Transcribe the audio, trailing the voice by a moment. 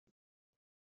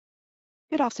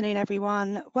Good afternoon,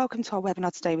 everyone. Welcome to our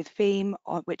webinar today with Veeam,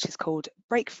 which is called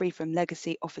Break Free from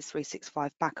Legacy Office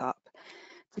 365 Backup.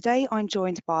 Today, I'm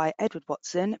joined by Edward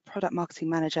Watson, Product Marketing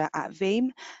Manager at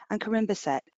Veeam, and Corinne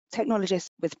Bissett,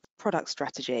 Technologist with Product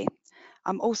Strategy.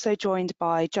 I'm also joined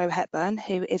by Joe Hepburn,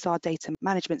 who is our Data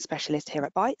Management Specialist here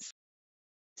at Bytes.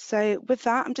 So with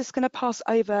that, I'm just going to pass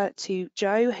over to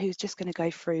Joe, who's just going to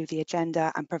go through the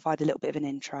agenda and provide a little bit of an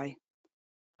intro.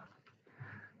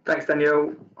 Thanks,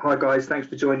 Danielle. Hi, guys. Thanks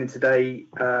for joining today.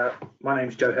 My name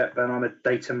is Joe Hepburn. I'm a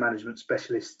data management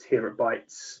specialist here at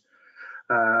Bytes.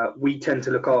 We tend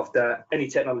to look after any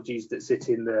technologies that sit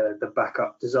in the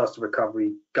backup, disaster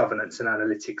recovery, governance and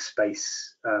analytics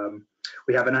space.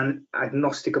 We have an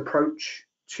agnostic approach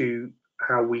to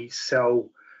how we sell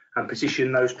and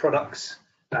position those products.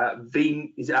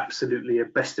 Veeam is absolutely a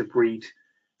best of breed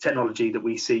technology that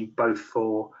we see both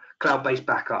for cloud-based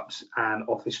backups and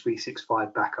Office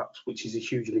 365 backups, which is a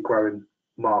hugely growing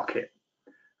market.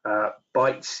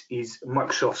 Bytes is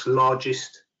Microsoft's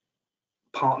largest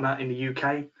partner in the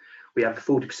UK. We have a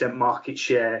 40% market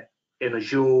share in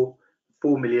Azure,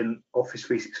 4 million Office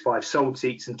 365 sold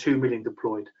seats and 2 million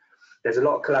deployed. There's a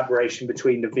lot of collaboration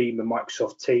between the Veeam and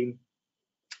Microsoft team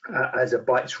as a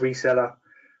Bytes reseller.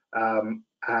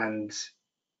 And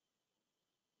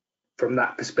from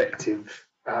that perspective,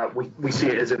 we see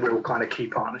it as a real kind of key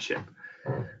partnership.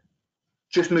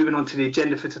 Just moving on to the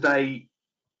agenda for today,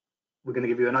 we're going to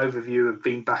give you an overview of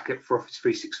Veeam Backup for Office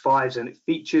 365 and its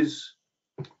features,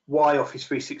 why Office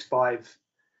 365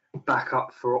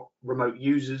 Backup for remote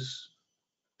users,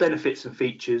 benefits and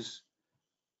features,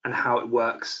 and how it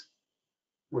works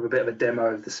with a bit of a demo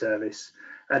of the service.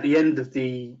 At the end of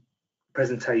the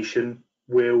presentation,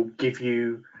 we'll give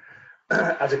you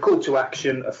as a call to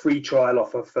action, a free trial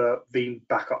offer for Veeam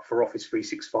Backup for Office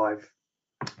 365.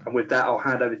 And with that, I'll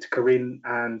hand over to Corinne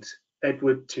and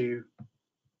Edward to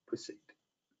proceed.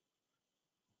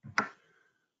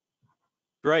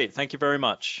 Great, thank you very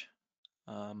much.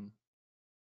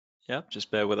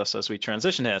 Just bear with us as we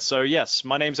transition here. So yes,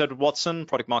 my name's Edward Watson,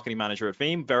 Product Marketing Manager at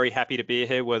Veeam. Very happy to be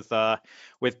here with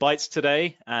Bytes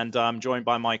today, and I'm joined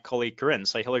by my colleague Corinne.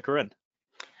 Say hello, Corinne.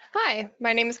 Hi,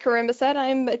 my name is Corinne Bissett.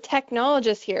 I'm a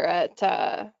technologist here at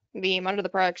Veeam under the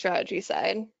product strategy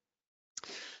side.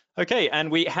 Okay,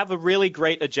 and we have a really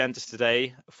great agenda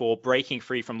today for breaking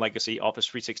free from legacy Office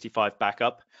 365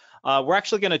 backup. We're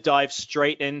actually going to dive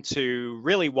straight into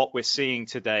really what we're seeing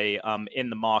today in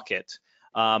the market,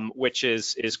 which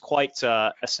is quite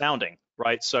astounding,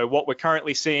 right? So what we're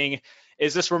currently seeing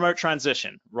is this remote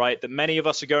transition, right, that many of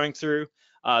us are going through.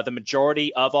 The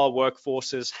majority of our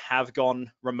workforces have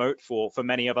gone remote for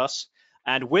many of us.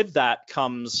 And with that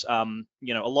comes, a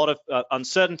lot of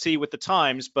uncertainty with the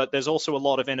times, but there's also a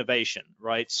lot of innovation,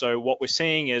 right? So what we're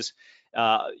seeing is,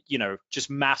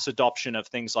 just mass adoption of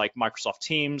things like Microsoft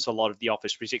Teams, a lot of the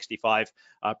Office 365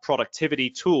 productivity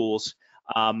tools.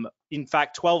 In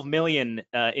fact, 12 million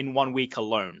in 1 week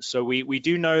alone. So we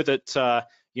do know that,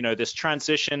 this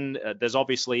transition, there's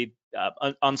obviously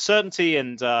uncertainty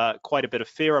and quite a bit of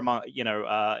fear among,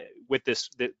 with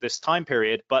this time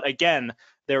period. But again,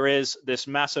 there is this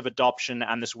massive adoption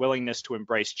and this willingness to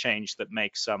embrace change that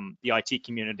makes the IT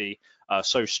community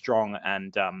so strong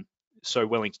and so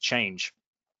willing to change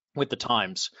with the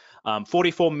times.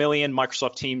 44 million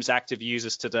Microsoft Teams active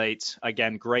users to date.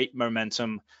 Again, great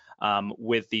momentum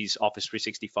with these Office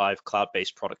 365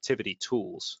 cloud-based productivity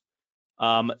tools.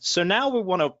 So now we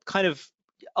want to kind of,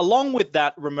 along with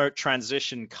that remote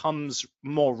transition comes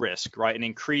more risk, right? An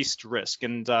increased risk.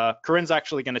 And Corinne's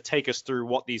actually going to take us through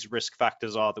what these risk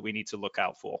factors are that we need to look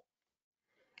out for.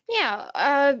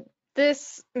 Yeah,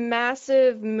 this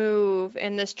massive move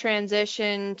and this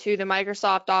transition to the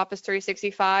Microsoft Office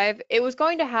 365, it was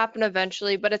going to happen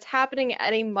eventually, but it's happening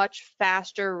at a much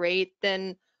faster rate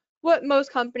than what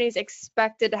most companies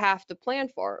expected to have to plan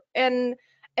for. And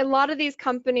a lot of these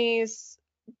companies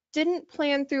didn't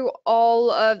plan through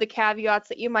all of the caveats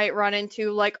that you might run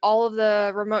into, like all of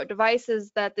the remote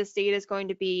devices that this data is going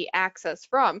to be accessed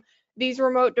from. These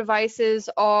remote devices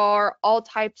are all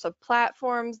types of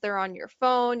platforms. They're on your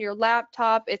phone, your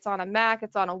laptop, it's on a Mac,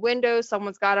 it's on a Windows,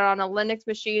 someone's got it on a Linux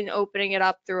machine, opening it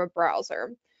up through a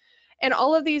browser. And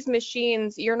all of these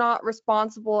machines, you're not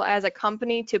responsible as a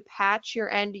company to patch your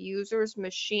end user's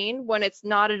machine when it's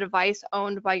not a device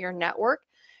owned by your network,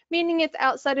 meaning it's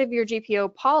outside of your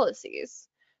GPO policies.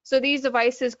 So these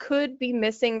devices could be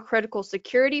missing critical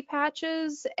security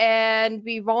patches and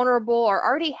be vulnerable or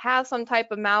already have some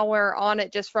type of malware on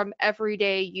it just from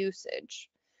everyday usage.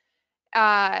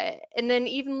 And then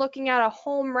even looking at a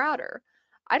home router,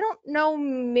 I don't know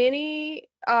many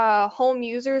home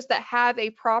users that have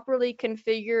a properly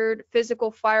configured physical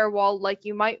firewall like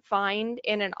you might find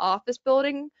in an office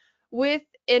building with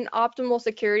an optimal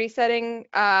security setting,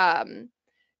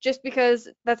 just because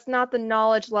that's not the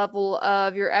knowledge level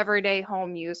of your everyday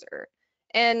home user.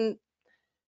 And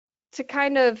to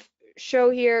kind of show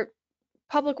here,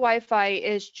 public Wi-Fi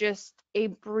is just a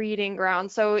breeding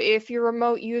ground. So if your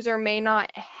remote user may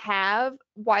not have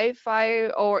Wi-Fi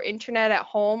or internet at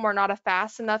home, or not a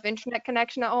fast enough internet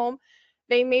connection at home,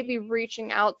 they may be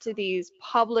reaching out to these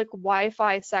public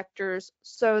Wi-Fi sectors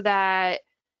so that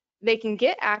they can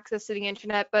get access to the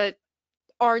internet, but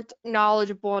aren't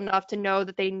knowledgeable enough to know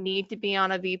that they need to be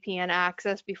on a VPN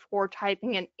access before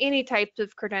typing in any types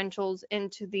of credentials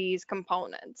into these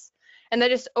components. And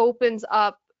that just opens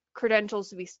up credentials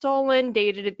to be stolen,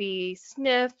 data to be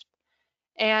sniffed,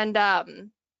 and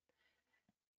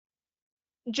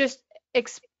just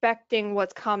expecting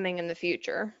what's coming in the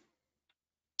future.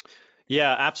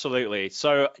 Yeah, absolutely.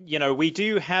 So, we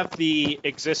do have the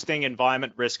existing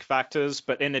environment risk factors,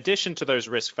 but in addition to those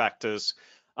risk factors,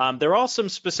 there are some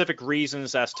specific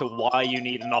reasons as to why you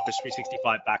need an Office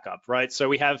 365 backup, right? So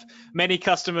we have many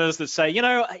customers that say,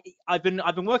 I've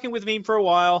been working with Veeam for a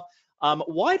while.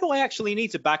 Why do I actually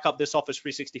need to back up this Office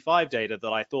 365 data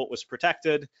that I thought was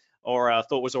protected or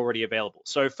thought was already available?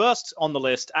 So first on the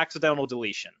list, accidental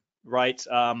deletion, right?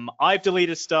 I've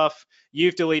deleted stuff,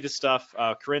 you've deleted stuff,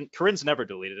 Corinne's never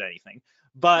deleted anything,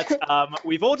 but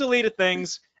we've all deleted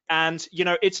things, and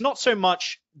it's not so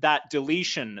much that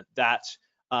deletion that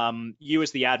you as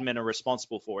the admin are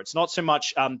responsible for. It's not so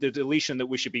much the deletion that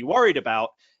we should be worried about.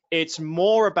 It's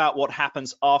more about what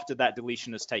happens after that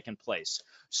deletion has taken place.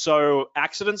 So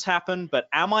accidents happen, but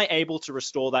am I able to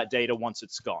restore that data once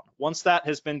it's gone? Once that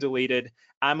has been deleted,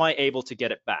 am I able to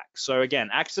get it back? So again,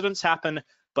 accidents happen,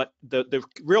 but the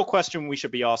real question we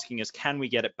should be asking is, can we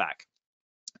get it back?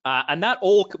 And that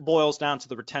all boils down to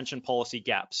the retention policy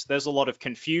gaps. There's a lot of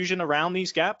confusion around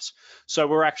these gaps. So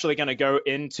we're actually going to go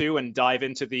into and dive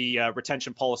into the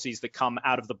retention policies that come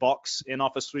out of the box in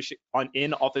Office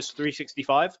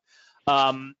 365.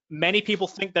 Many people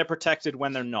think they're protected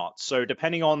when they're not. So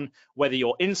depending on whether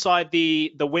you're inside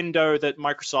the window that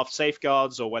Microsoft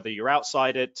safeguards or whether you're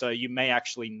outside it, you may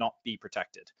actually not be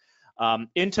protected.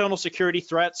 Internal security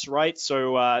threats, right?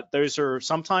 So those are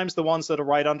sometimes the ones that are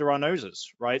right under our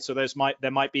noses, right? So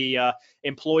there might be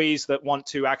employees that want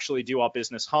to actually do our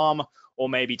business harm, or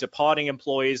maybe departing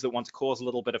employees that want to cause a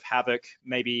little bit of havoc,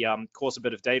 maybe cause a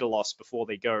bit of data loss before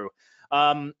they go.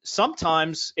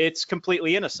 Sometimes it's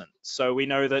completely innocent. So we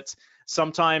know that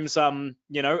sometimes, a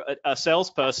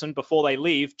salesperson before they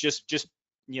leave, just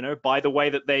by the way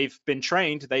that they've been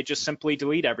trained, they just simply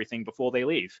delete everything before they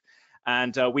leave.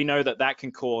 And we know that that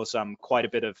can cause quite a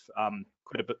bit of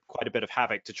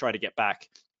havoc to try to get back.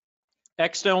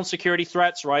 External security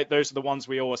threats, right? Those are the ones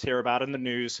we always hear about in the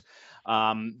news.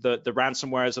 The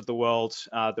ransomwares of the world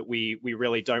that we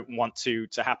really don't want to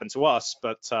happen to us,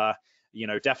 but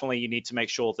definitely you need to make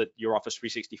sure that your Office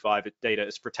 365 data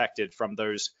is protected from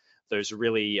those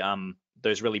really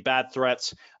bad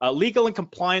threats. Legal and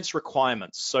compliance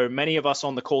requirements. So many of us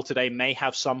on the call today may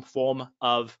have some form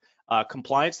of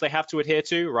compliance they have to adhere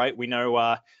to, right? We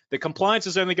know the compliance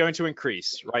is only going to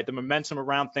increase, right? The momentum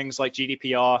around things like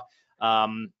GDPR,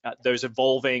 those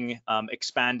evolving,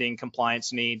 expanding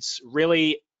compliance needs,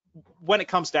 really, when it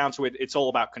comes down to it, it's all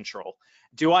about control.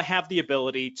 Do I have the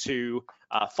ability to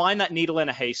find that needle in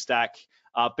a haystack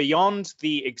beyond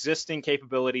the existing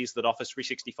capabilities that Office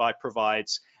 365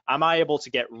 provides? Am I able to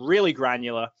get really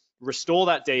granular, restore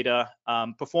that data,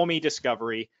 perform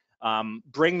e-discovery,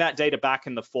 bring that data back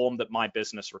in the form that my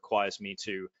business requires me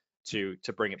to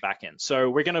bring it back in? So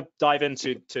we're going to dive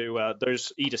into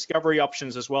those e-discovery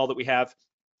options as well that we have,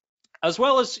 as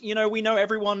well as, we know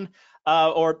everyone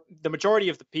or the majority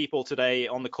of the people today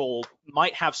on the call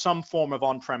might have some form of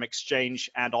on-prem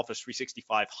Exchange and Office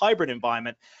 365 hybrid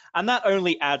environment, and that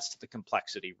only adds to the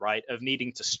complexity, right, of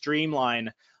needing to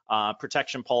streamline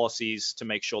protection policies to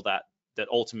make sure that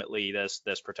ultimately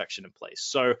there's protection in place.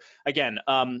 So again,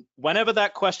 whenever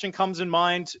that question comes in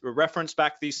mind, reference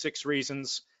back these 6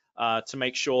 reasons to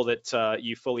make sure that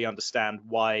you fully understand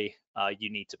why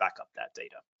you need to back up that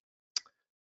data.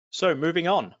 So moving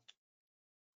on.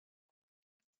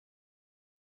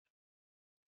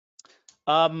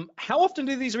 How often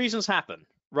do these reasons happen,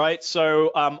 right? So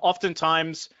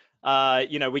oftentimes,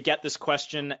 we get this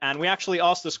question, and we actually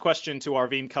asked this question to our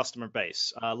Veeam customer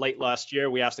base. Late last year,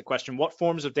 we asked the question, what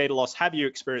forms of data loss have you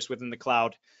experienced within the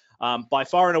cloud? By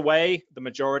far and away, the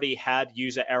majority had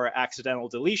user error accidental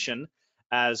deletion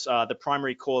as the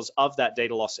primary cause of that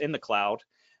data loss in the cloud.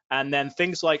 And then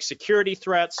things like security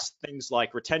threats, things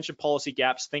like retention policy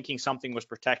gaps, thinking something was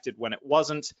protected when it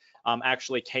wasn't,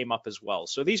 actually came up as well.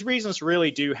 So these reasons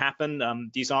really do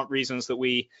happen. These aren't reasons that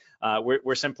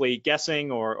we're simply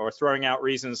guessing or throwing out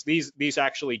reasons. These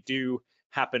actually do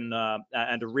happen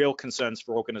and are real concerns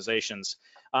for organizations.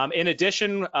 In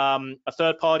addition, a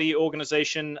third-party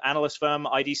organization, analyst firm,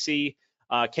 IDC,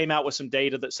 came out with some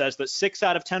data that says that 6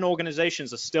 out of 10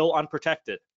 organizations are still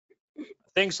unprotected.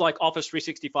 Things like Office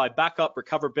 365 backup,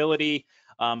 recoverability,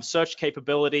 search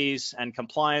capabilities, and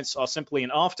compliance are simply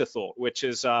an afterthought, which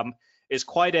is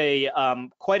quite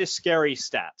a scary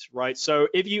stat, right? So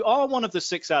if you are one of the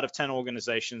 6 out of 10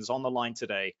 organizations on the line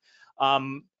today,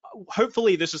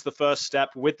 hopefully this is the first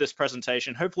step with this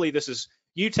presentation. Hopefully this is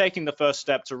you taking the first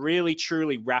step to really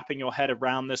truly wrapping your head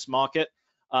around this market,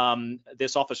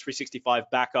 this Office 365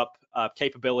 backup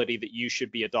capability that you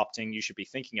should be adopting, you should be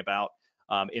thinking about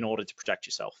in order to protect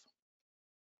yourself.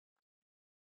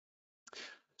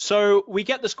 So we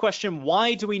get this question,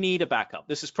 why do we need a backup?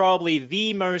 This is probably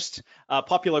the most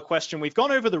popular question. We've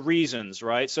gone over the reasons,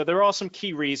 right? So there are some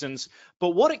key reasons,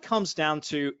 but what it comes down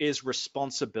to is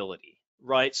responsibility,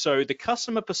 right? So the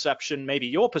customer perception, maybe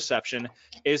your perception,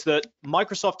 is that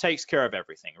Microsoft takes care of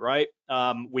everything, right?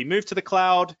 We moved to the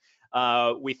cloud.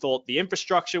 We thought the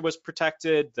infrastructure was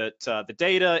protected, that the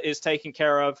data is taken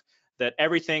care of, that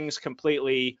everything's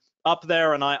completely up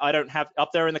there, and I don't have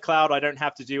up there in the cloud. I don't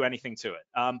have to do anything to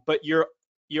it. But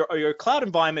your cloud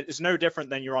environment is no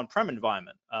different than your on-prem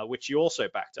environment, which you also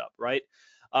backed up, right?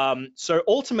 So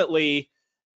ultimately,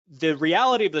 the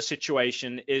reality of the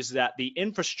situation is that the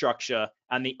infrastructure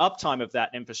and the uptime of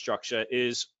that infrastructure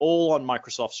is all on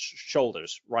Microsoft's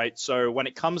shoulders, right? So when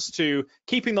it comes to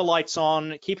keeping the lights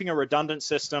on, keeping a redundant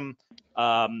system,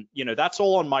 that's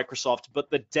all on Microsoft,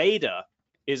 but the data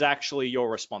is actually your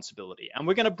responsibility. And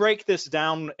we're going to break this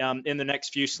down in the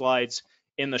next few slides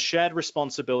in the shared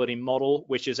responsibility model,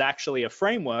 which is actually a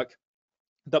framework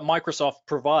that Microsoft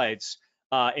provides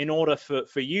in order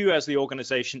for you as the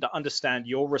organization to understand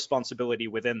your responsibility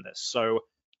within this. So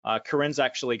Corinne's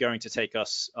actually going to take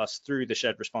us through the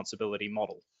shared responsibility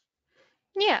model.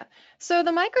 Yeah, so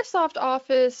the Microsoft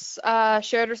Office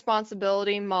shared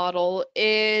responsibility model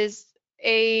is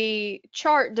a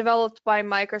chart developed by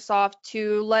Microsoft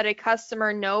to let a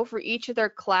customer know for each of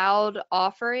their cloud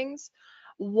offerings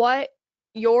what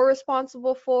you're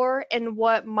responsible for and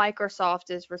what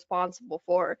Microsoft is responsible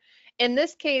for. In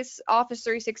this case, Office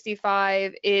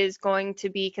 365 is going to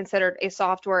be considered a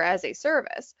software as a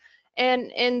service.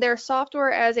 And in their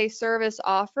software as a service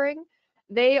offering,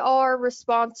 they are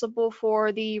responsible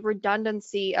for the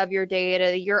redundancy of your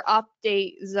data, your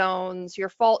update zones, your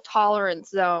fault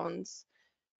tolerance zones.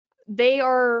 They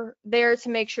are there to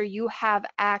make sure you have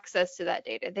access to that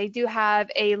data. They do have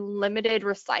a limited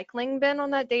recycling bin on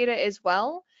that data as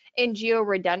well, and geo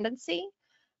redundancy,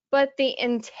 but the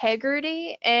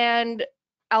integrity and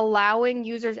allowing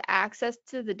users access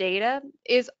to the data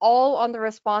is all on the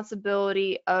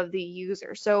responsibility of the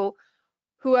user. So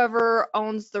whoever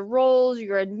owns the roles,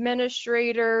 your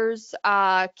administrators,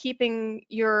 keeping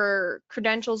your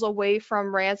credentials away from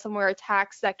ransomware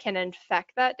attacks that can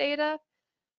infect that data,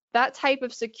 that type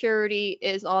of security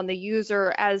is on the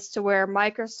user, as to where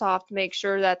Microsoft makes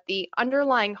sure that the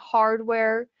underlying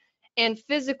hardware and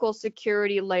physical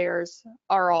security layers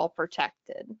are all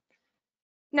protected.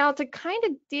 Now, to kind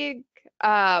of dig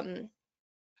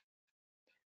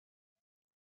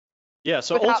yeah,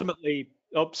 so ultimately,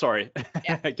 oh, sorry.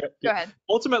 Yeah, go ahead.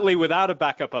 Ultimately, without a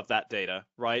backup of that data,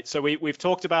 right? So we've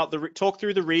talked about talked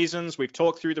through the reasons, we've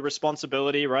talked through the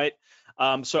responsibility, right?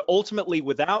 So ultimately,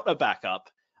 without a backup,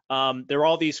 there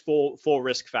are these four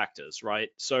risk factors, right?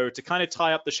 So to kind of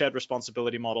tie up the shared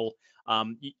responsibility model,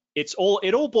 it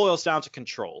all boils down to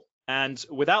control. And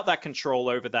without that control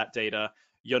over that data,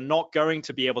 you're not going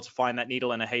to be able to find that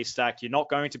needle in a haystack. You're not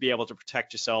going to be able to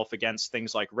protect yourself against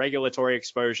things like regulatory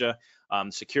exposure,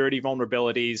 security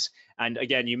vulnerabilities, and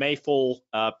again, you may fall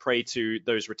prey to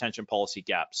those retention policy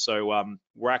gaps. So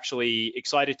we're actually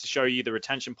excited to show you the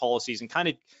retention policies and kind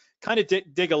of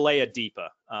dig a layer deeper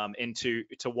into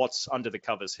what's under the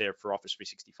covers here for Office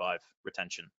 365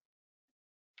 retention.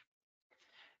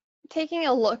 Taking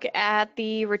a look at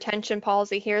the retention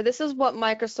policy here, this is what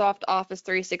Microsoft Office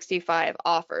 365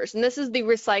 offers, and this is the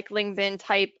recycling bin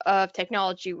type of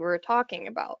technology we're talking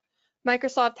about.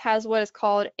 Microsoft has what is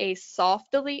called a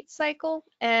soft delete cycle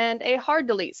and a hard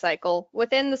delete cycle.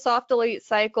 Within the soft delete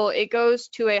cycle, it goes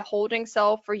to a holding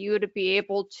cell for you to be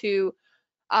able to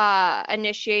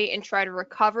initiate and try to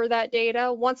recover that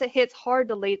data. Once it hits hard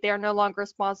delete, they are no longer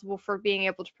responsible for being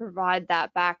able to provide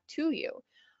that back to you.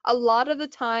 a lot of the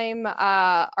time,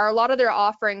 or a lot of their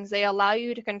offerings, they allow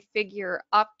you to configure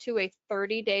up to a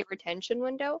 30-day retention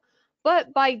window.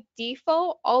 But by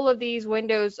default, all of these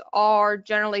windows are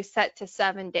generally set to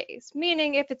 7 days,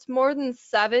 meaning if it's more than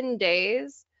 7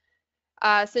 days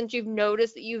since you've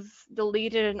noticed that you've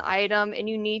deleted an item and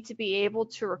you need to be able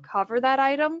to recover that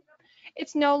item,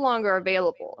 it's no longer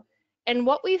available. And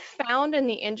what we've found in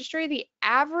the industry, the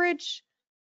average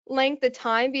length of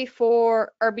time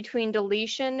before or between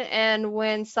deletion and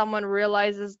when someone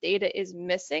realizes data is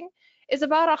missing is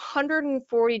about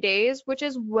 140 days, which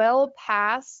is well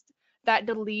past that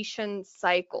deletion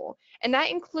cycle. And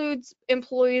that includes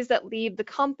employees that leave the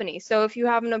company. So if you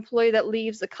have an employee that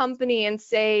leaves the company and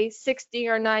say 60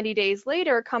 or 90 days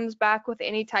later comes back with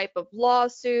any type of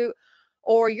lawsuit,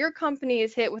 or your company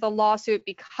is hit with a lawsuit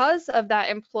because of that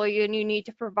employee and you need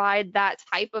to provide that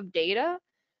type of data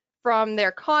from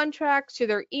their contracts to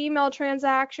their email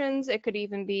transactions, it could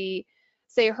even be,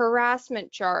 say, a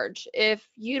harassment charge. If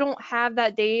you don't have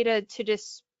that data to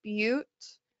dispute,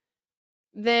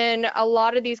 then a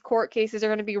lot of these court cases are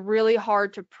going to be really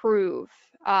hard to prove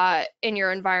in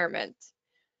your environment.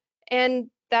 And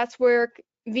that's where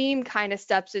Veeam kind of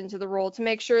steps into the role to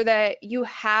make sure that you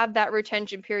have that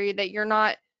retention period, that you're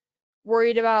not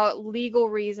worried about legal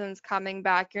reasons coming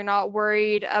back. You're not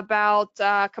worried about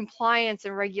compliance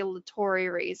and regulatory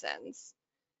reasons.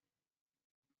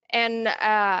 And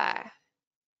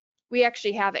we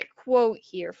actually have a quote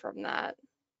here from that.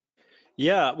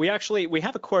 Yeah, we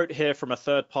have a quote here from a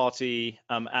third-party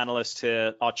analyst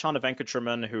here, Archana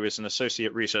Venkatraman, who is an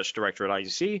associate research director at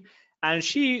IDC, and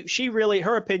she really,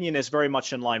 her opinion is very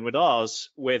much in line with ours,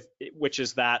 which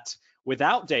is that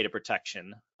without data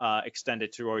protection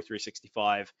extended to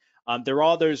O365, there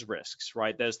are those risks,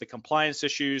 right? There's the compliance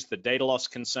issues, the data loss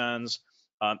concerns,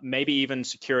 maybe even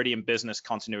security and business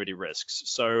continuity risks.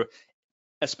 So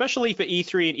especially for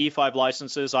E3 and E5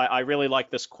 licenses, I really like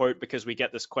this quote because we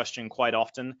get this question quite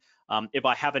often. If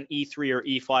I have an E3 or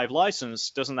E5 license,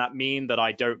 doesn't that mean that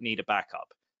I don't need a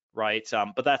backup, right?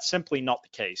 But that's simply not the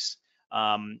case.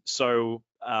 So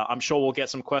I'm sure we'll get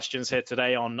some questions here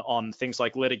today on things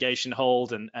like litigation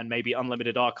hold and maybe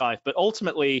unlimited archive. But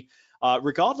ultimately,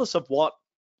 regardless of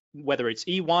whether it's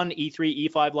E1, E3,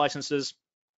 E5 licenses,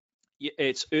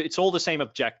 it's all the same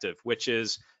objective, which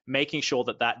is making sure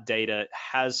that that data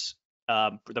has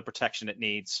the protection it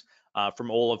needs from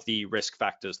all of the risk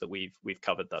factors that we've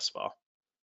covered thus far.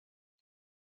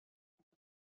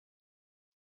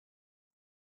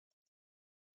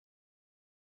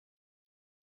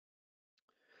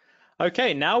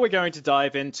 Okay, now we're going to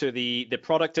dive into the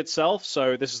product itself.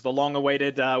 So this is the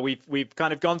long-awaited. We've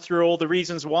kind of gone through all the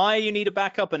reasons why you need a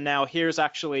backup, and now here's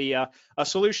actually a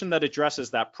solution that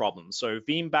addresses that problem. So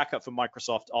Veeam Backup for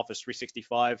Microsoft Office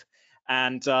 365.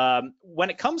 And when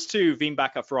it comes to Veeam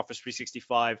Backup for Office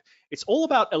 365, it's all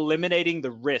about eliminating the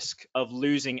risk of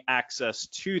losing access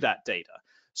to that data.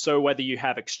 So whether you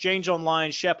have Exchange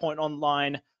Online, SharePoint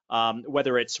Online,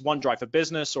 whether it's OneDrive for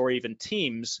Business or even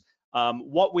Teams,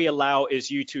 what we allow is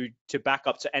you to back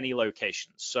up to any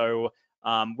location. So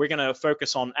we're going to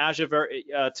focus on Azure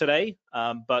today,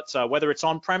 but whether it's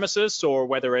on premises or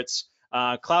whether it's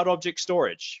cloud object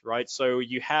storage, right? So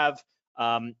you have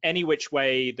any which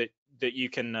way that you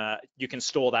can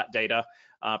store that data,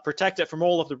 protect it from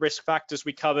all of the risk factors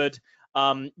we covered.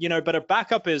 But a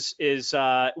backup is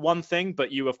one thing, but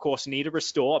you of course need a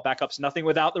restore. A backup's nothing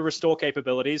without the restore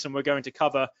capabilities, and we're going to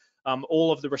cover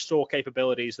all of the restore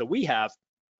capabilities that we have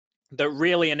that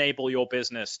really enable your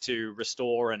business to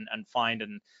restore and find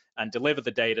and deliver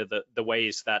the data the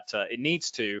ways that it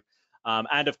needs to.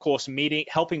 And of course,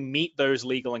 helping meet those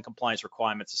legal and compliance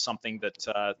requirements is something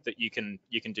that you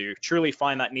can do. Truly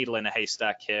find that needle in a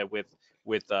haystack here with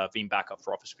Veeam Backup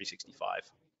for Office 365.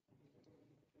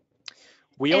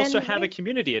 We also have a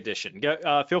community edition.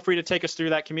 Feel free to take us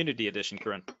through that community edition,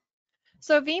 Corinne.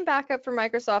 So Veeam Backup for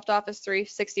Microsoft Office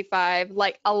 365,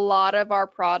 like a lot of our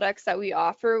products that we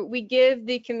offer, we give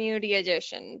the community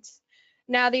editions.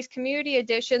 Now, these community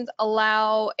editions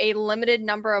allow a limited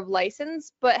number of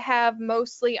licenses, but have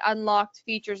mostly unlocked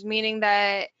features, meaning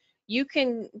that you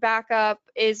can back up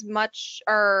as much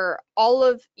or all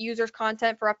of users'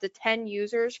 content for up to 10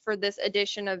 users for this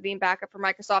edition of Veeam Backup for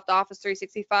Microsoft Office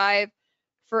 365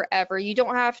 forever. You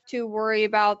don't have to worry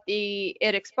about it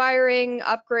expiring,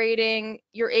 upgrading.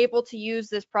 You're able to use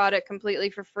this product completely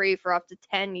for free for up to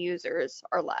 10 users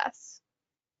or less.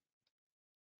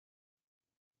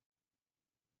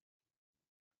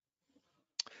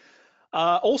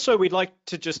 Also, we'd like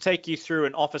to just take you through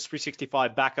an Office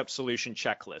 365 backup solution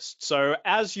checklist. So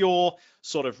as you're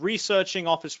sort of researching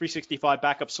Office 365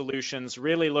 backup solutions,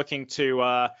 really looking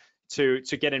to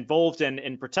get involved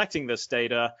in protecting this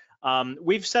data,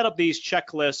 we've set up these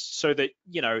checklists so that,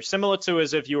 you know, similar to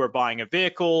as if you were buying a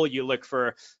vehicle, you look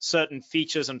for certain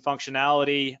features and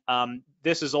functionality.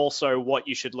 This is also what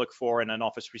you should look for in an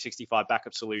Office 365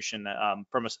 backup solution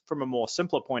from a more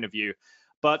simpler point of view.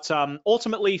 But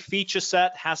ultimately, feature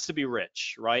set has to be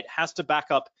rich, right? Has to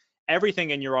back up everything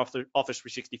in your Office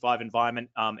 365 environment,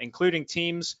 including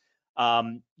Teams.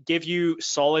 Give you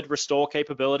solid restore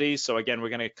capabilities. So again, we're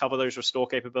going to cover those restore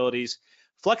capabilities.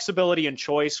 Flexibility and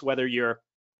choice, whether you're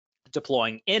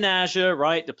deploying in Azure,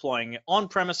 right? Deploying on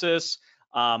premises,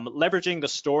 leveraging the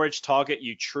storage target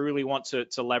you truly want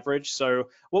to leverage. So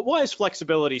why is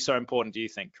flexibility so important, do you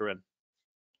think, Corinne?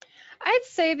 I'd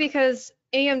say because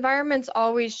the environment's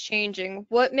always changing.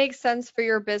 What makes sense for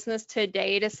your business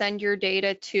today to send your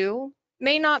data to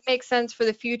may not make sense for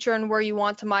the future and where you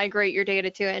want to migrate your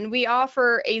data to. And we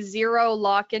offer a zero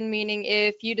lock-in, meaning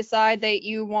if you decide that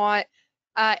you want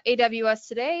AWS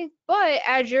today, but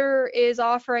Azure is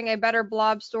offering a better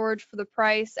blob storage for the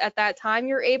price at that time,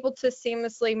 you're able to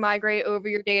seamlessly migrate over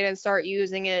your data and start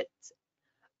using it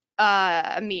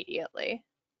immediately.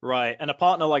 Right, and a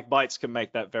partner like Bytes can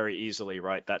make that very easily,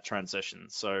 right? That transition.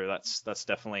 So that's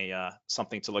definitely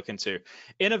something to look into.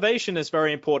 Innovation is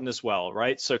very important as well,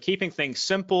 right? So keeping things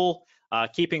simple,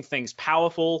 keeping things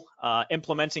powerful,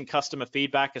 implementing customer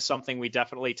feedback is something we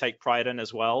definitely take pride in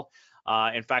as well.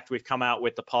 In fact, we've come out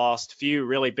with the past few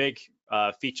really big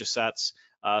feature sets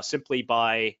simply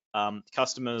by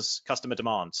customer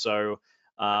demand. So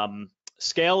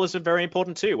scale is very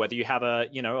important too, whether you have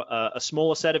a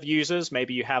smaller set of users,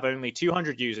 maybe you have only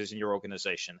 200 users in your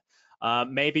organization.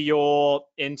 Maybe you're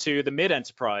into the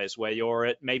mid-enterprise where you're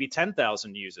at maybe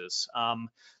 10,000 users.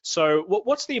 So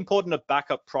what's the importance of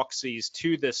backup proxies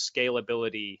to this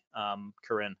scalability,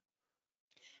 Corinne?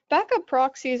 Backup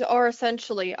proxies are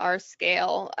essentially our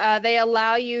scale. They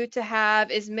allow you to have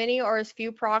as many or as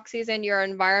few proxies in your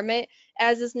environment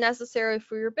as is necessary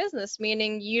for your business,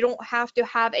 meaning you don't have to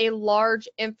have a large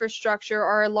infrastructure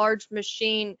or a large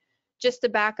machine just to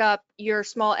back up your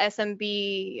small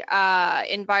SMB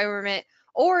environment.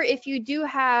 Or if you do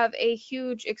have a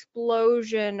huge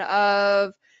explosion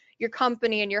of your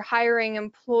company and you're hiring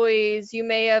employees, you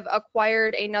may have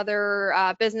acquired another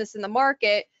business in the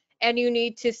market, and you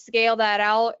need to scale that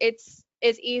out. It's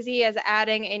as easy as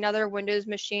adding another Windows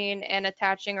machine and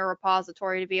attaching a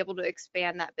repository to be able to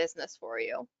expand that business for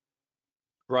you.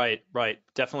 Right.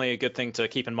 Definitely a good thing to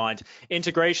keep in mind.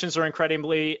 Integrations are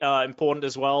incredibly important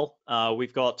as well.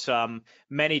 We've got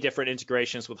many different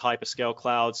integrations with hyperscale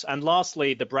clouds. And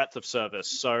lastly, the breadth of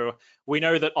service. So we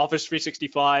know that Office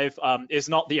 365 is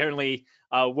not the only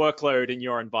workload in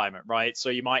your environment, right? So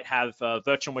you might have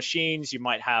virtual machines, you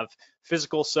might have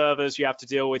physical servers you have to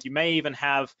deal with. You may even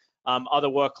have other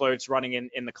workloads running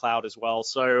in the cloud as well.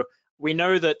 So we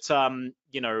know that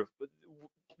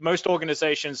most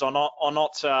organizations are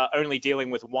not only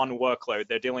dealing with one workload,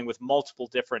 they're dealing with multiple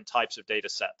different types of data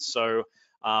sets. So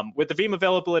with the Veeam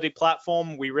Availability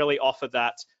Platform, we really offer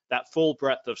that full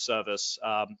breadth of service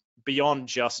beyond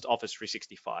just Office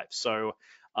 365. So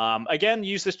again,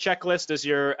 use this checklist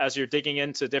as you're digging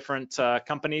into different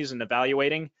companies and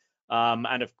evaluating.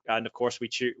 And of course,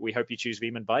 we hope you choose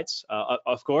Veeam and Bytes,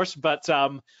 of course. But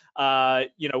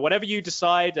whatever you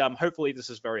decide, hopefully this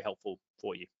is very helpful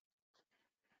for you.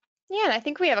 Yeah, and I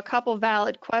think we have a couple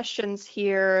valid questions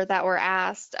here that were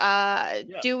asked.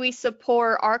 Do we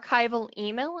support archival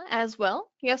email as well?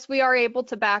 Yes, we are able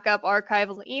to back up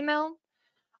archival email.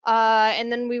 And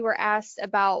then we were asked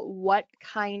about what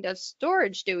kind of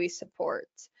storage do we support?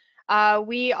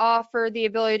 We offer the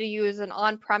ability to use an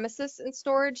on-premises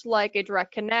storage like a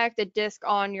Direct Connect, a disk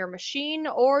on your machine,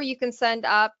 or you can send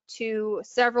up to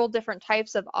several different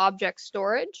types of object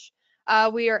storage.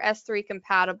 We are S3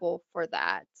 compatible for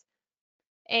that.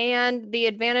 And the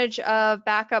advantage of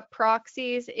backup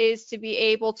proxies is to be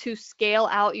able to scale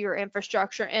out your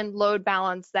infrastructure and load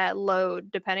balance that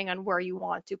load depending on where you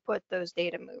want to put those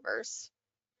data movers.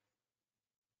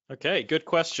 Okay, good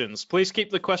questions. Please keep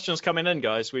the questions coming in,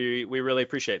 guys. We really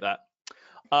appreciate that.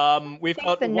 We've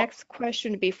got the next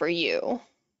question to be for you.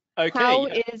 Okay. How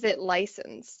is it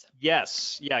licensed?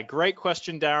 Yes, yeah, great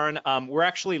question, Darren. We're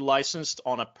actually licensed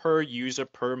on a per user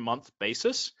per month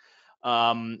basis.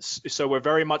 So we're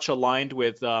very much aligned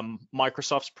with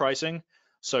Microsoft's pricing.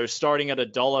 So starting at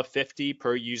 $1.50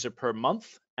 per user per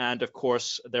month. And of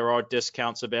course, there are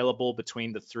discounts available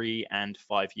between the 3 and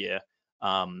 5 year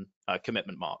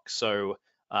commitment mark. So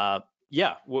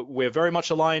yeah, we're very much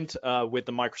aligned with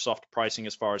the Microsoft pricing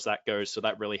as far as that goes. So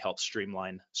that really helps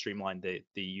streamline the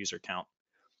user count.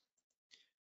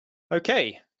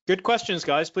 Okay, good questions,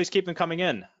 guys. Please keep them coming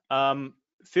in.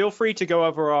 Feel free to go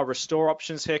over our restore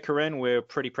options here, Corinne. We're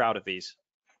pretty proud of these.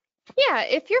 Yeah,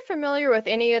 if you're familiar with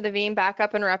any of the Veeam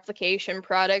backup and replication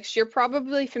products, you're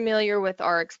probably familiar with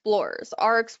our Explorers.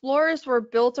 Our Explorers were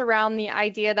built around the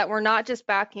idea that we're not just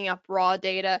backing up raw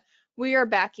data, we are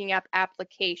backing up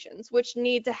applications, which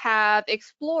need to have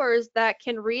Explorers that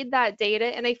can read that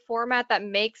data in a format that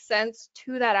makes sense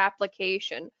to that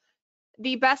application.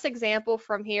 The best example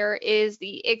from here is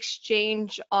the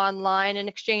Exchange Online and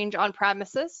Exchange on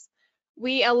premises.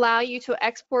 We allow you to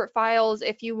export files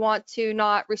if you want to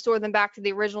not restore them back to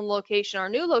the original location or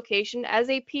new location as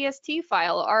a PST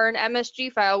file or an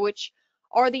MSG file, which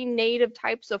are the native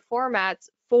types of formats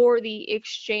for the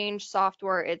Exchange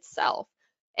software itself.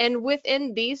 And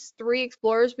within these 3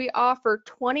 Explorers, we offer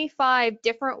 25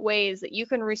 different ways that you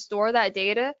can restore that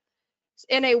data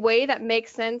in a way that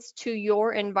makes sense to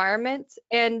your environment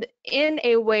and in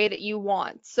a way that you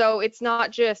want. So it's not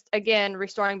just, again,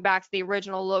 restoring back to the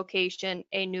original location,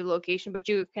 a new location, but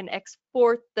you can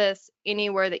export this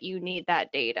anywhere that you need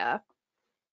that data.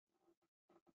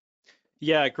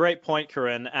 Yeah, great point,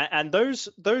 Corinne. And those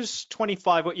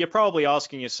 25, what you're probably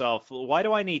asking yourself, why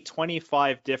do I need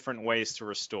 25 different ways to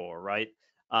restore, right?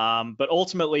 But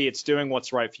ultimately, it's doing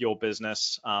what's right for your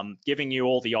business, giving you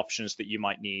all the options that you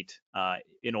might need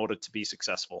in order to be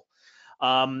successful.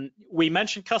 We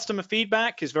mentioned customer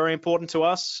feedback is very important to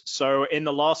us. So in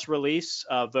the last release,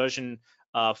 version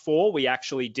 4, we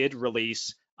actually did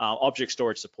release object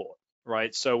storage support,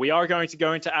 right? So we are going to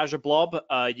go into Azure Blob.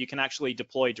 You can actually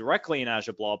deploy directly in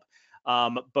Azure Blob,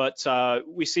 but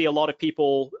we see a lot of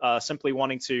people simply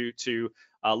wanting to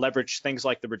leverage things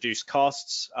like the reduced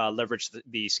costs, leverage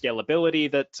the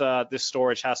scalability that this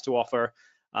storage has to offer,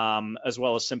 as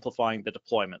well as simplifying the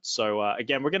deployment. So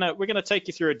again, we're gonna take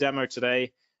you through a demo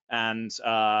today, and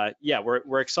yeah,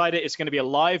 we're excited. It's going to be a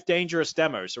live, dangerous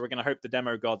demo, so we're going to hope the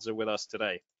demo gods are with us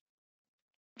today.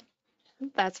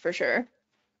 That's for sure.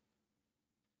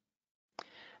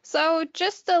 So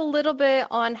just a little bit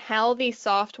on how the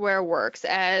software works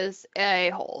as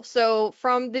a whole. So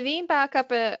from the Veeam backup,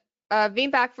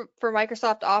 Veeam Back for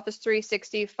Microsoft Office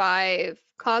 365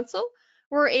 console,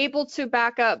 we're able to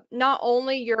back up not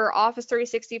only your Office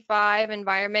 365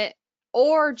 environment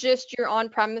or just your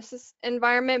on-premises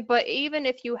environment, but even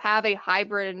if you have a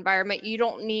hybrid environment, you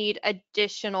don't need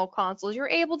additional consoles. You're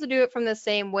able to do it from the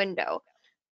same window.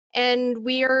 And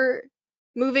we are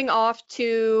moving off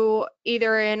to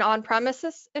either an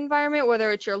on-premises environment,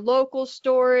 whether it's your local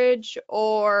storage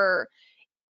or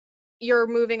you're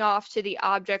moving off to the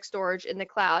object storage in the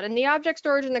cloud. And the object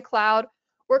storage in the cloud,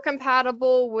 we're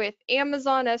compatible with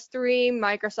Amazon S3,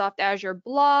 Microsoft Azure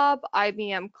Blob,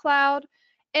 IBM Cloud,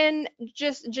 and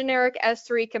just generic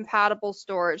S3 compatible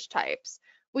storage types.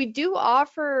 We do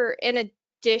offer an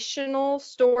additional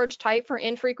storage type for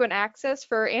infrequent access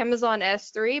for Amazon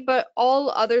S3, but all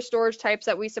other storage types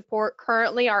that we support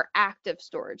currently are active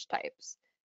storage types.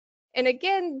 And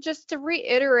again, just to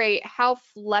reiterate how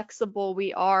flexible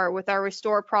we are with our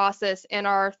restore process and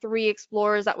our 3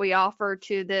 Explorers that we offer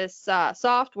to this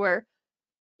software,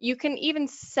 you can even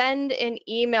send an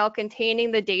email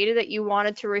containing the data that you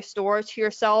wanted to restore to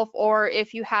yourself, or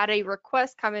if you had a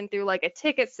request coming through like a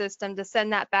ticket system, to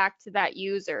send that back to that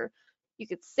user. You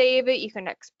could save it, you can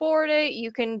export it,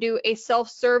 you can do a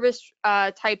self-service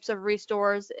types of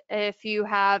restores if you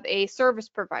have a service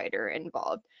provider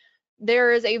involved.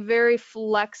 There is a very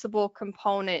flexible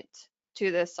component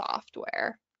to this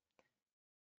software.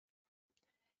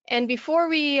 And before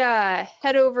we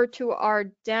head over to our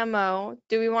demo,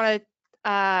 do we want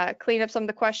to clean up some of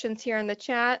the questions here in the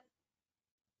chat?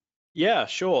 Yeah,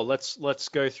 sure. Let's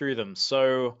go through them.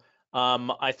 So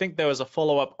I think there was a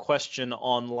follow-up question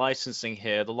on licensing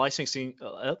here. The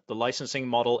licensing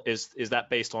model, is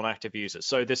that based on active users?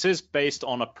 So this is based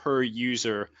on a per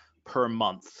user per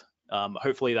month.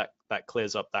 Hopefully that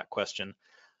clears up that question.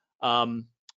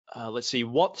 Let's see,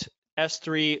 what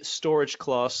S3 storage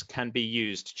class can be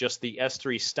used? Just the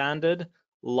S3 standard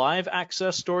live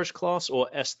access storage class or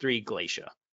S3 Glacier?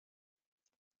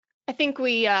 I think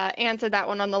we answered that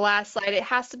one on the last slide. It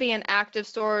has to be an active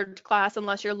storage class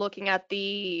unless you're looking at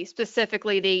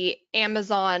specifically the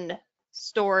Amazon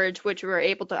storage, which we're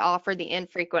able to offer the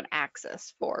infrequent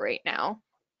access for right now.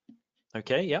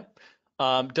 Okay, yeah.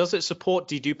 Does it support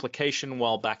deduplication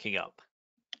while backing up?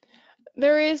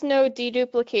 There is no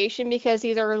deduplication because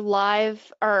these are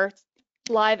live or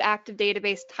live active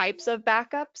database types of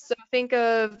backups. So think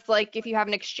of like if you have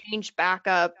an Exchange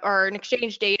backup or an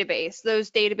Exchange database, those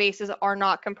databases are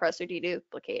not compressed or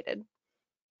deduplicated.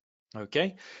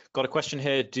 Okay, got a question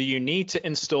here. Do you need to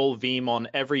install Veeam on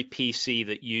every PC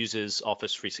that uses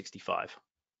Office 365?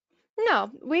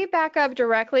 No, we back up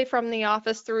directly from the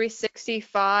Office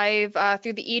 365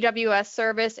 through the EWS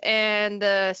service and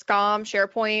the SCOM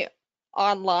SharePoint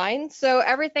online. So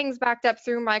everything's backed up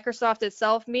through Microsoft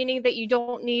itself, meaning that you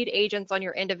don't need agents on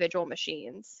your individual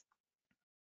machines.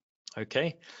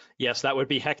 Okay, yes, that would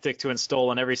be hectic to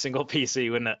install on every single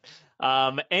PC, wouldn't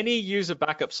it? Any user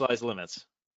backup size limits?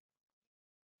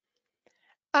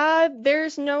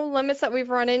 There's no limits that we've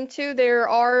run into. There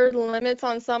are limits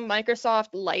on some Microsoft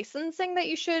licensing that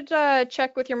you should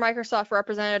check with your Microsoft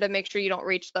representative, make sure you don't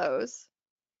reach those.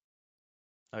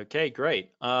 Okay,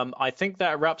 great. I think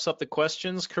that wraps up the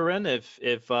questions, Corinne, if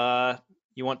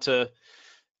you want to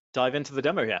dive into the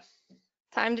demo here.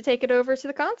 Time to take it over to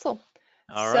the console.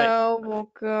 All right. So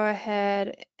we'll go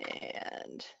ahead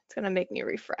and it's going to make me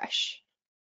refresh.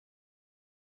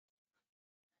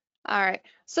 All right,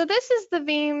 so this is the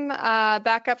Veeam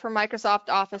backup for Microsoft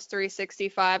Office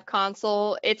 365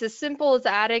 console. It's as simple as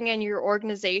adding in your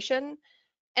organization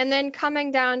and then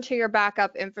coming down to your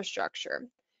backup infrastructure.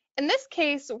 In this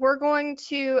case, we're going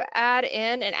to add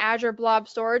in an Azure Blob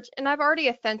Storage, and I've already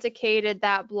authenticated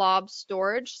that Blob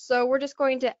Storage. So we're just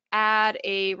going to add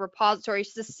a repository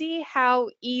to see how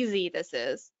easy this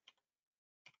is.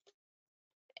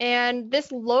 And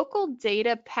this local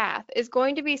data path is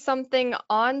going to be something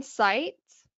on site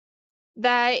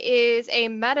that is a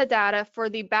metadata for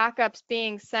the backups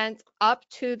being sent up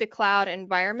to the cloud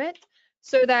environment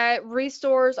so that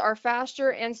restores are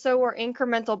faster and so are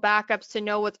incremental backups to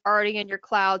know what's already in your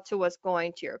cloud to what's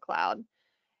going to your cloud.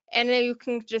 And then you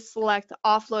can just select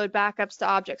offload backups to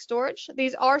object storage.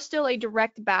 These are still a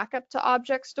direct backup to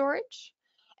object storage.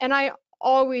 And I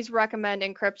always recommend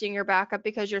encrypting your backup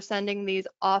because you're sending these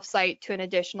offsite to an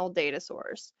additional data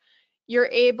source. You're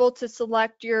able to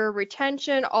select your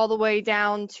retention all the way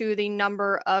down to the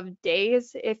number of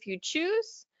days if you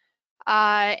choose,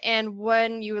 and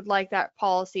when you would like that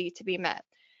policy to be met.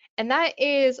 And that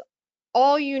is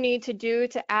all you need to do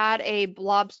to add a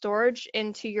blob storage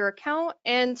into your account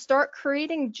and start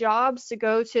creating jobs to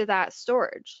go to that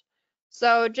storage.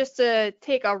 So just to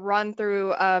take a run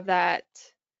through of that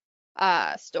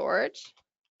storage.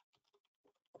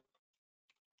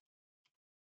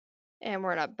 And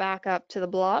we're gonna back up to the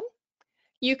blob.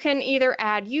 You can either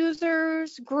add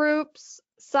users, groups,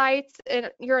 sites, and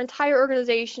your entire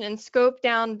organization and scope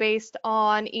down based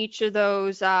on each of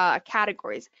those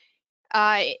categories.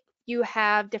 You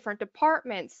have different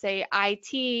departments, say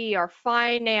IT or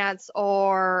finance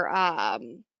or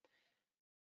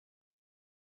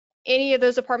any of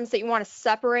those departments that you want to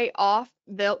separate off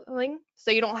billing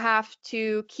so you don't have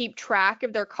to keep track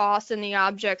of their costs in the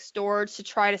object storage to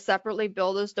try to separately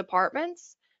bill those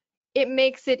departments. It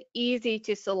makes it easy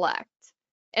to select.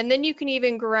 And then you can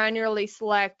even granularly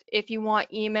select if you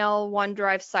want email,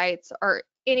 OneDrive sites, or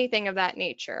anything of that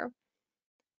nature.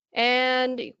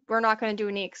 And we're not going to do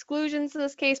any exclusions in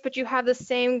this case, but you have the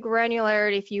same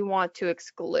granularity if you want to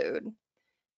exclude.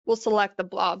 We'll select the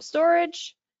blob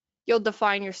storage. You'll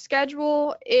define your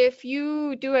schedule. If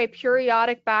you do a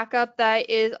periodic backup that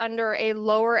is under a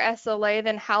lower SLA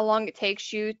than how long it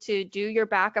takes you to do your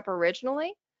backup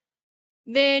originally,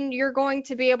 then you're going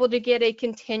to be able to get a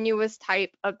continuous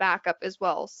type of backup as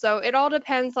well. So it all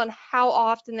depends on how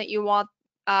often that you want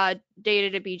data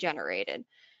to be generated.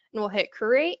 And we'll hit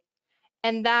create,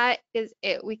 and that is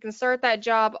it. We can start that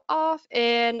job off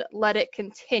and let it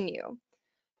continue.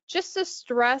 Just to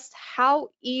stress how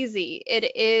easy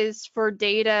it is for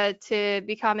data to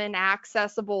become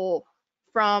inaccessible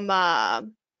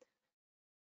from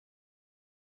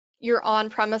your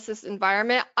on-premises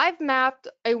environment, I've mapped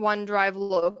a OneDrive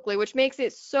locally, which makes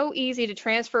it so easy to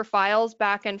transfer files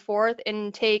back and forth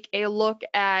and take a look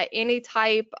at any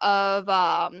type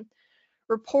of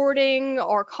reporting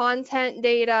or content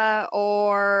data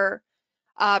or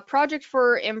project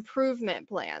for improvement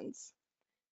plans.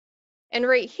 And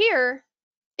right here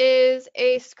is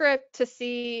a script to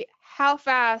see how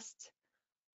fast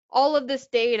all of this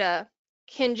data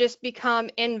can just become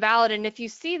invalid. And if you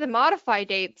see the modify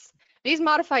dates, these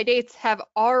modify dates have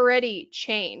already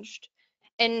changed.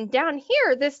 And down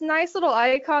here, this nice little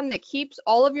icon that keeps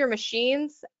all of your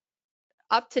machines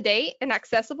up to date and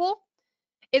accessible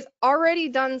is already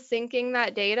done syncing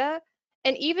that data.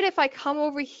 And even if I come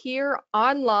over here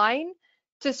online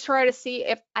to try to see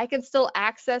if I can still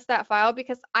access that file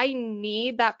because I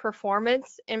need that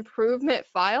performance improvement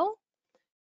file,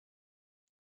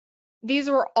 these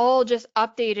were all just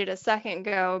updated a second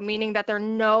ago, meaning that they're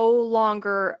no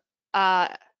longer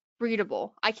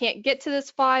readable. I can't get to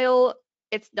this file,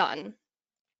 it's done.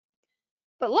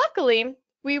 But luckily,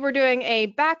 we were doing a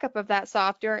backup of that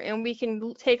software and we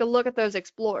can take a look at those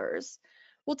explorers.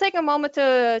 We'll take a moment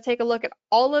to take a look at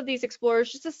all of these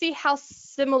explorers just to see how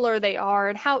similar they are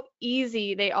and how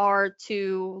easy they are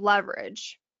to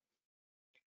leverage.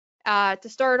 To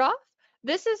start off,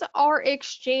 this is our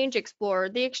Exchange Explorer.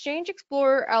 The Exchange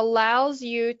Explorer allows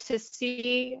you to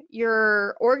see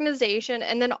your organization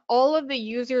and then all of the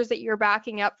users that you're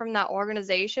backing up from that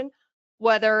organization,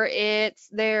 whether it's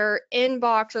their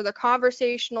inbox or the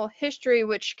conversational history,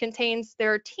 which contains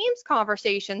their team's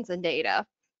conversations and data,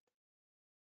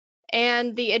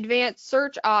 and the advanced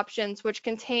search options, which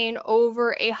contain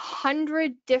over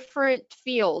 100 different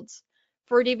fields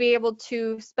for you to be able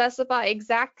to specify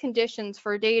exact conditions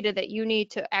for data that you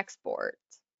need to export.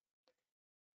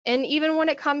 And even when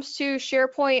it comes to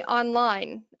SharePoint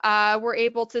Online, we're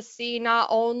able to see not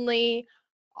only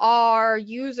our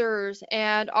users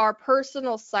and our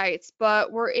personal sites,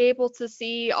 but we're able to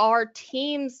see our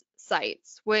team's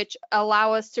sites, which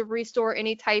allow us to restore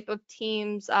any type of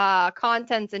team's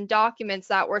contents and documents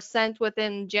that were sent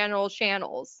within general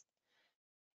channels.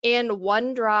 And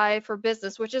OneDrive for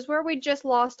Business, which is where we just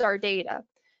lost our data.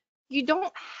 You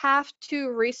don't have to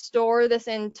restore this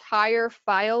entire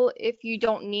file if you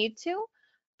don't need to,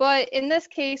 but in this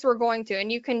case, we're going to,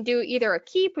 and you can do either a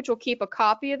keep, which will keep a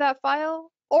copy of that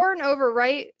file, or an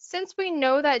overwrite. Since we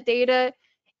know that data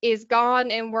is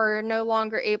gone and we're no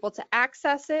longer able to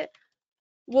access it,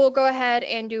 we'll go ahead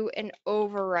and do an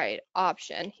overwrite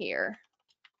option here.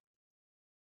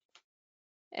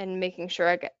 And making sure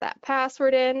I get that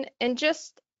password in, and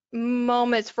just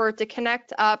moments for it to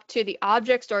connect up to the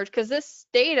object storage, because this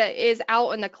data is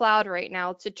out in the cloud right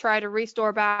now to try to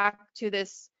restore back to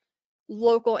this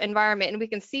local environment. And we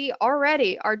can see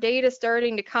already our data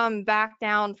starting to come back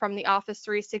down from the Office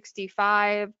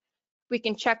 365. We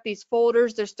can check these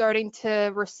folders. They're starting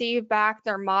to receive back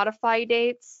their modify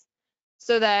dates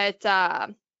so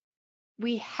that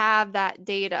we have that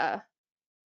data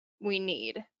we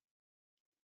need.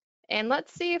 And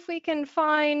let's see if we can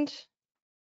find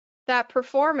that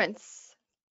performance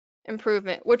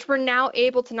improvement, which we're now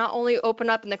able to not only open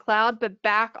up in the cloud, but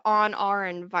back on our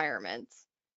environment.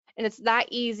 And it's that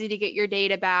easy to get your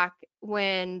data back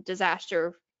when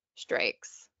disaster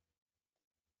strikes.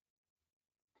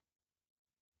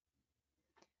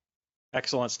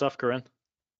 Excellent stuff, Corinne.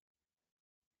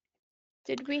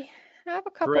 Did we have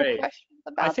a couple Great. questions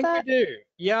about I think that? we do.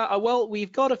 Yeah, well,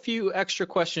 we've got a few extra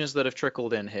questions that have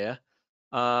trickled in here.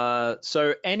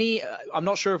 So I'm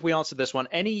not sure if we answered this one.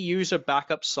 Any user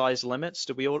backup size limits?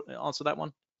 Did we answer that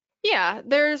one? Yeah,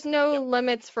 there's no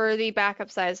limits for the backup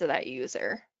size of that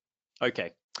user.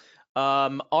 Okay.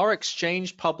 Are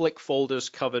Exchange public folders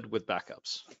covered with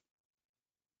backups?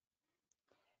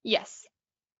 Yes.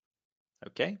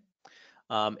 Okay.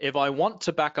 If I want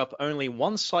to back up only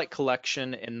one site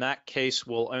collection, in that case,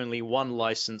 will only one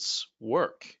license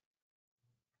work?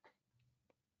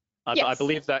 Yes. I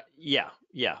believe that, yeah,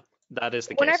 that is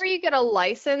the case. Whenever you get a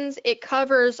license, it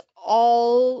covers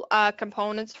all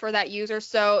components for that user.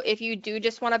 So if you do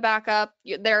just want to back up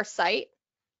their site,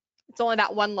 it's only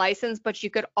that one license, but you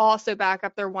could also back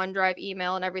up their OneDrive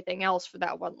email and everything else for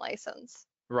that one license.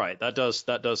 Right, that does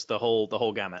the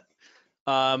whole gamut.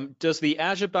 Does the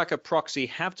Azure Backup Proxy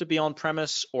have to be on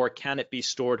premise, or can it be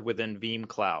stored within Veeam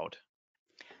Cloud?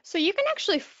 So you can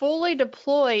actually fully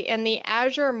deploy in the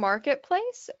Azure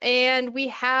Marketplace, and we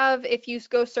have, if you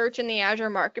go search in the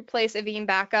Azure Marketplace, a Veeam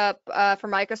Backup for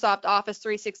Microsoft Office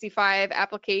 365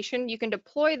 application, you can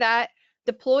deploy that,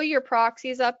 deploy your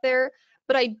proxies up there.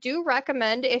 But I do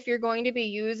recommend, if you're going to be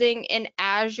using an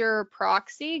Azure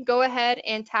proxy, go ahead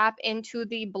and tap into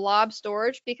the blob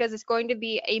storage, because it's going to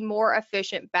be a more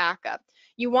efficient backup.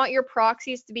 You want your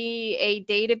proxies to be a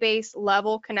database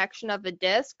level connection of the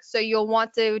disk. So you'll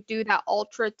want to do that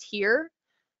ultra tier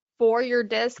for your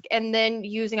disk, and then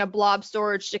using a blob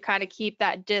storage to kind of keep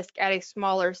that disk at a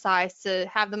smaller size to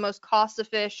have the most cost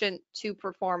efficient to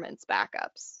performance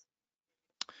backups.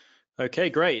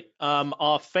 Okay, great.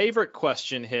 Our favorite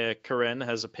question here, Corinne,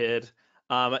 has appeared.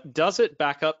 Does it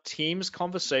back up Teams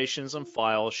conversations and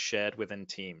files shared within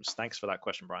Teams? Thanks for that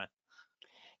question, Brian.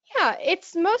 Yeah,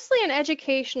 it's mostly an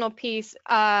educational piece,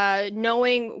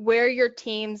 knowing where your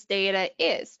Teams data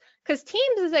is, because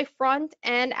Teams is a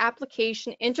front-end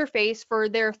application interface for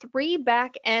their 3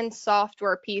 back-end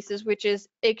software pieces, which is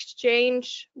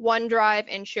Exchange, OneDrive,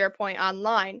 and SharePoint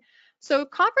Online. So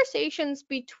conversations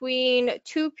between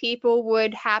two people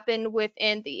would happen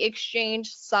within the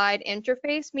Exchange side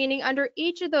interface, meaning under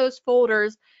each of those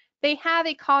folders, they have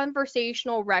a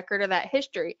conversational record of that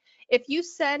history. If you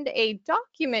send a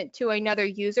document to another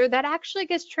user, that actually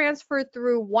gets transferred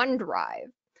through OneDrive.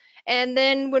 And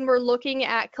then when we're looking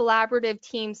at collaborative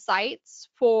team sites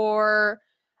for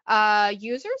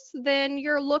users, then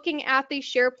you're looking at the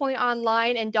SharePoint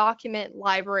Online and document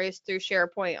libraries through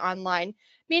SharePoint Online,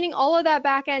 meaning all of that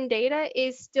backend data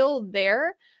is still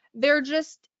there. There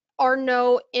just are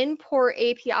no import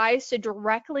APIs to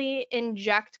directly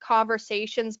inject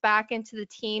conversations back into the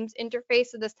Teams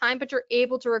interface at this time, but you're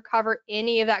able to recover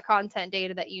any of that content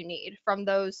data that you need from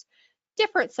those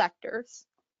different sectors.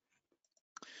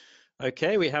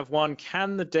 Okay, we have one.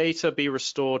 Can the data be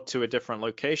restored to a different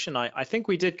location? I think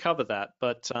we did cover that,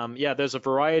 but yeah, there's a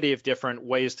variety of different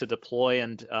ways to deploy,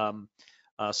 and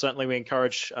certainly we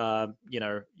encourage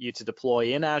you to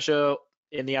deploy in Azure,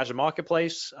 in the Azure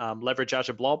Marketplace, leverage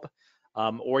Azure Blob,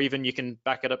 or even you can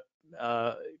back it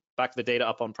up, back the data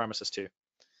up on premises too.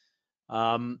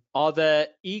 Are there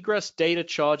egress data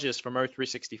charges from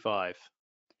O365?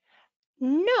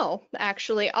 No,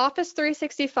 actually, Office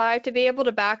 365, to be able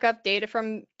to back up data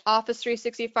from Office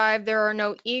 365, there are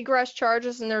no egress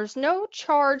charges and there's no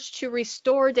charge to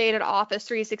restore data to Office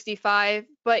 365.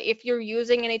 But if you're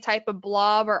using any type of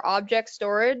blob or object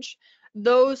storage,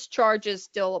 those charges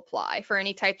still apply for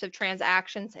any types of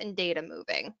transactions and data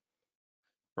moving.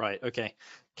 Right, okay.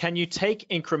 Can you take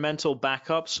incremental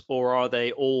backups or are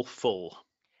they all full?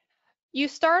 You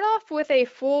start off with a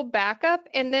full backup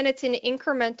and then it's an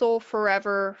incremental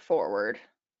forever forward.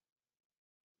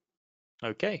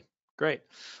 Okay, great.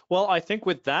 Well, I think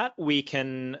with that, we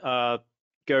can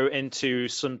go into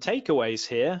some takeaways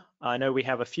here. I know we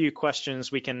have a few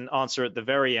questions we can answer at the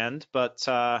very end, but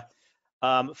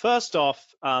first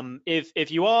off,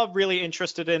 if you are really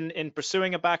interested in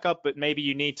pursuing a backup, but maybe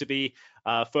you need to be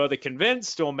further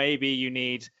convinced, or maybe you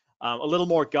need a little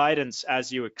more guidance as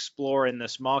you explore in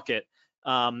this market,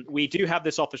 we do have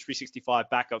this Office 365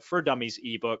 Backup for Dummies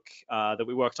ebook that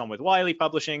we worked on with Wiley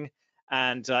Publishing,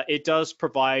 and it does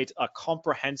provide a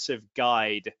comprehensive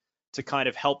guide to kind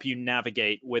of help you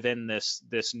navigate within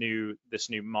this new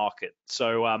market.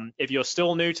 So if you're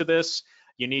still new to this,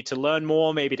 you need to learn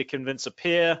more, maybe to convince a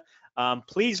peer,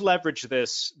 please leverage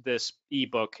this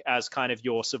ebook as kind of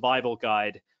your survival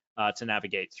guide to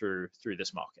navigate through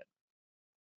this market.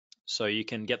 So you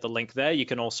can get the link there. You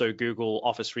can also Google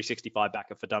Office 365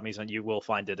 Backup for Dummies and you will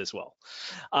find it as well.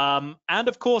 And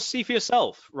of course, see for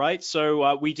yourself, right?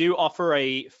 So we do offer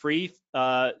a free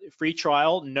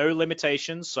trial, no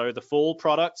limitations. So the full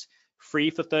product, free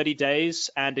for 30 days.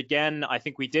 And again, I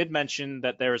think we did mention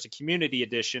that there is a community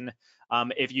edition.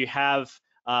 If you have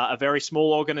a very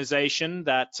small organization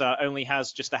that only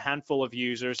has just a handful of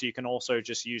users, you can also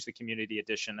just use the community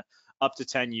edition, up to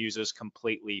 10 users,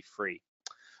 completely free.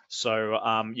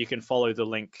 So you can follow the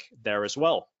link there as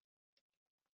well.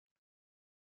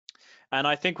 And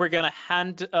I think we're going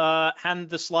to hand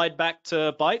the slide back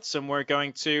to Bytes, and we're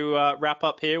going to wrap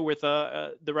up here with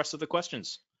the rest of the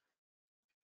questions.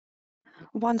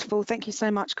 Wonderful, thank you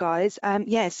so much, guys.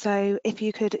 Yeah, so if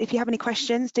you have any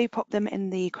questions, do pop them in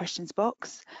the questions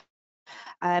box,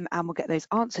 and we'll get those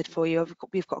answered for you.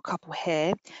 We've got a couple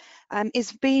here.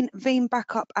 Is Veeam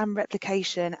Backup and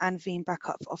Replication and Veeam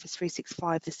Backup for Office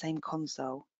 365 the same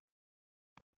console?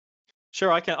 Sure,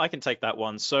 I can take that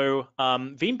one. So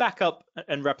Veeam Backup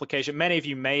and Replication, many of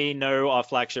you may know our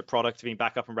flagship product, Veeam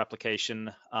Backup and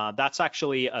Replication. That's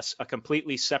actually a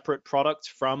completely separate product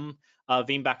from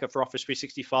Veeam Backup for Office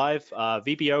 365.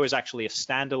 VBO is actually a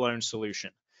standalone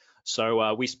solution.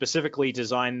 So we specifically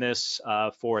designed this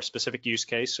for a specific use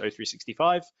case,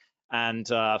 O365. And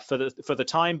for the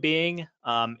time being,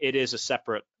 it is a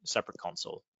separate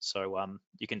console. So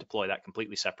you can deploy that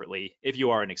completely separately if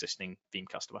you are an existing Veeam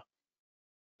customer.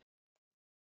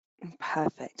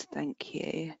 Perfect, thank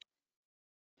you.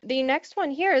 The next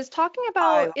one here is talking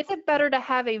about, is it better to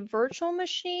have a virtual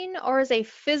machine or is a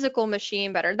physical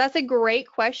machine better? That's a great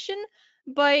question,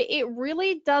 but it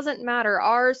really doesn't matter.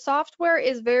 Our software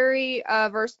is very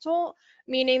versatile,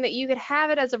 meaning that you could have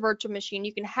it as a virtual machine,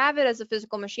 you can have it as a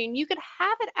physical machine, you could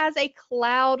have it as a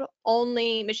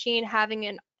cloud-only machine having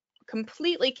a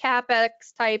completely CapEx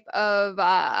type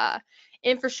of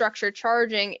infrastructure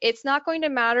charging. It's not going to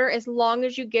matter as long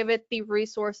as you give it the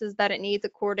resources that it needs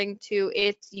according to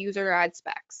its user ad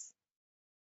specs.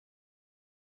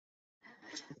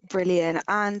 Brilliant.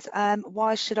 And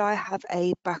why should I have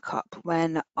a backup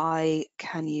when I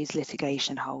can use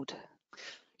litigation hold?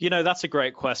 That's a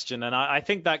great question. And I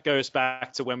think that goes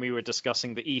back to when we were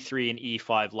discussing the E3 and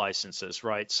E5 licenses,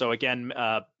 right? So again,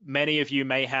 many of you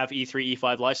may have E3,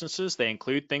 E5 licenses. They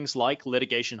include things like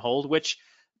litigation hold, which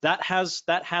that has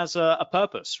a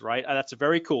purpose, right? That's a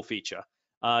very cool feature.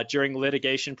 During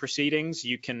litigation proceedings,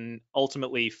 you can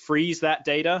ultimately freeze that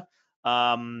data,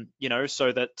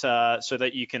 so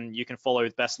that you can follow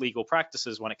best legal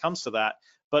practices when it comes to that.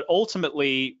 But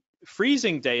ultimately,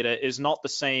 freezing data is not the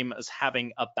same as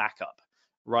having a backup,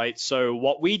 right? So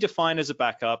what we define as a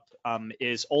backup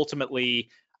is ultimately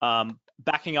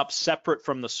backing up separate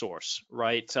from the source,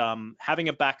 right? Having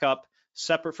a backup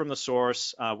separate from the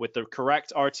source with the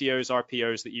correct RTOs,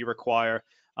 RPOs that you require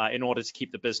in order to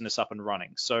keep the business up and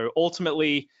running. So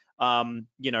ultimately,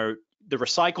 the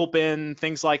recycle bin,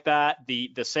 things like that,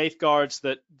 the safeguards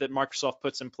that Microsoft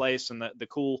puts in place, and the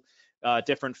cool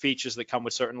different features that come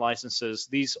with certain licenses,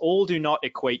 these all do not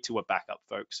equate to a backup,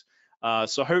 folks.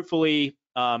 So hopefully,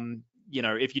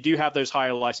 if you do have those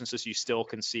higher licenses, you still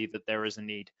can see that there is a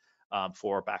need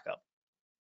for a backup.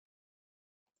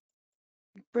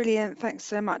 Brilliant, thanks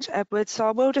so much, Edward. So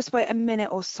I will just wait a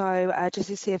minute or so just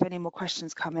to see if any more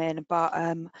questions come in. But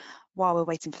while we're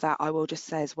waiting for that, I will just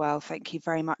say as well, thank you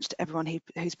very much to everyone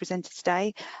who's presented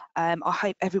today. I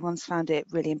hope everyone's found it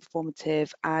really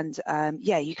informative. And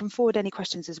yeah, you can forward any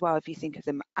questions as well if you think of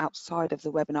them outside of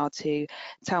the webinar to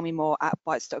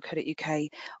tellmemore@bytes.co.uk.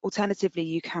 Alternatively,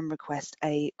 you can request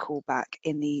a callback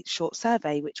in the short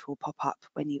survey, which will pop up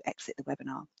when you exit the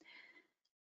webinar.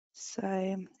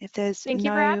 So if there's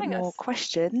no more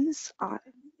questions,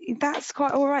 that's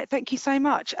quite all right. Thank you so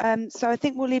much. So I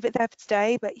think we'll leave it there for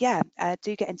today. But yeah,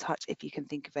 do get in touch if you can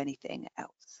think of anything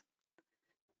else.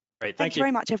 Great, thank you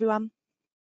very much, everyone.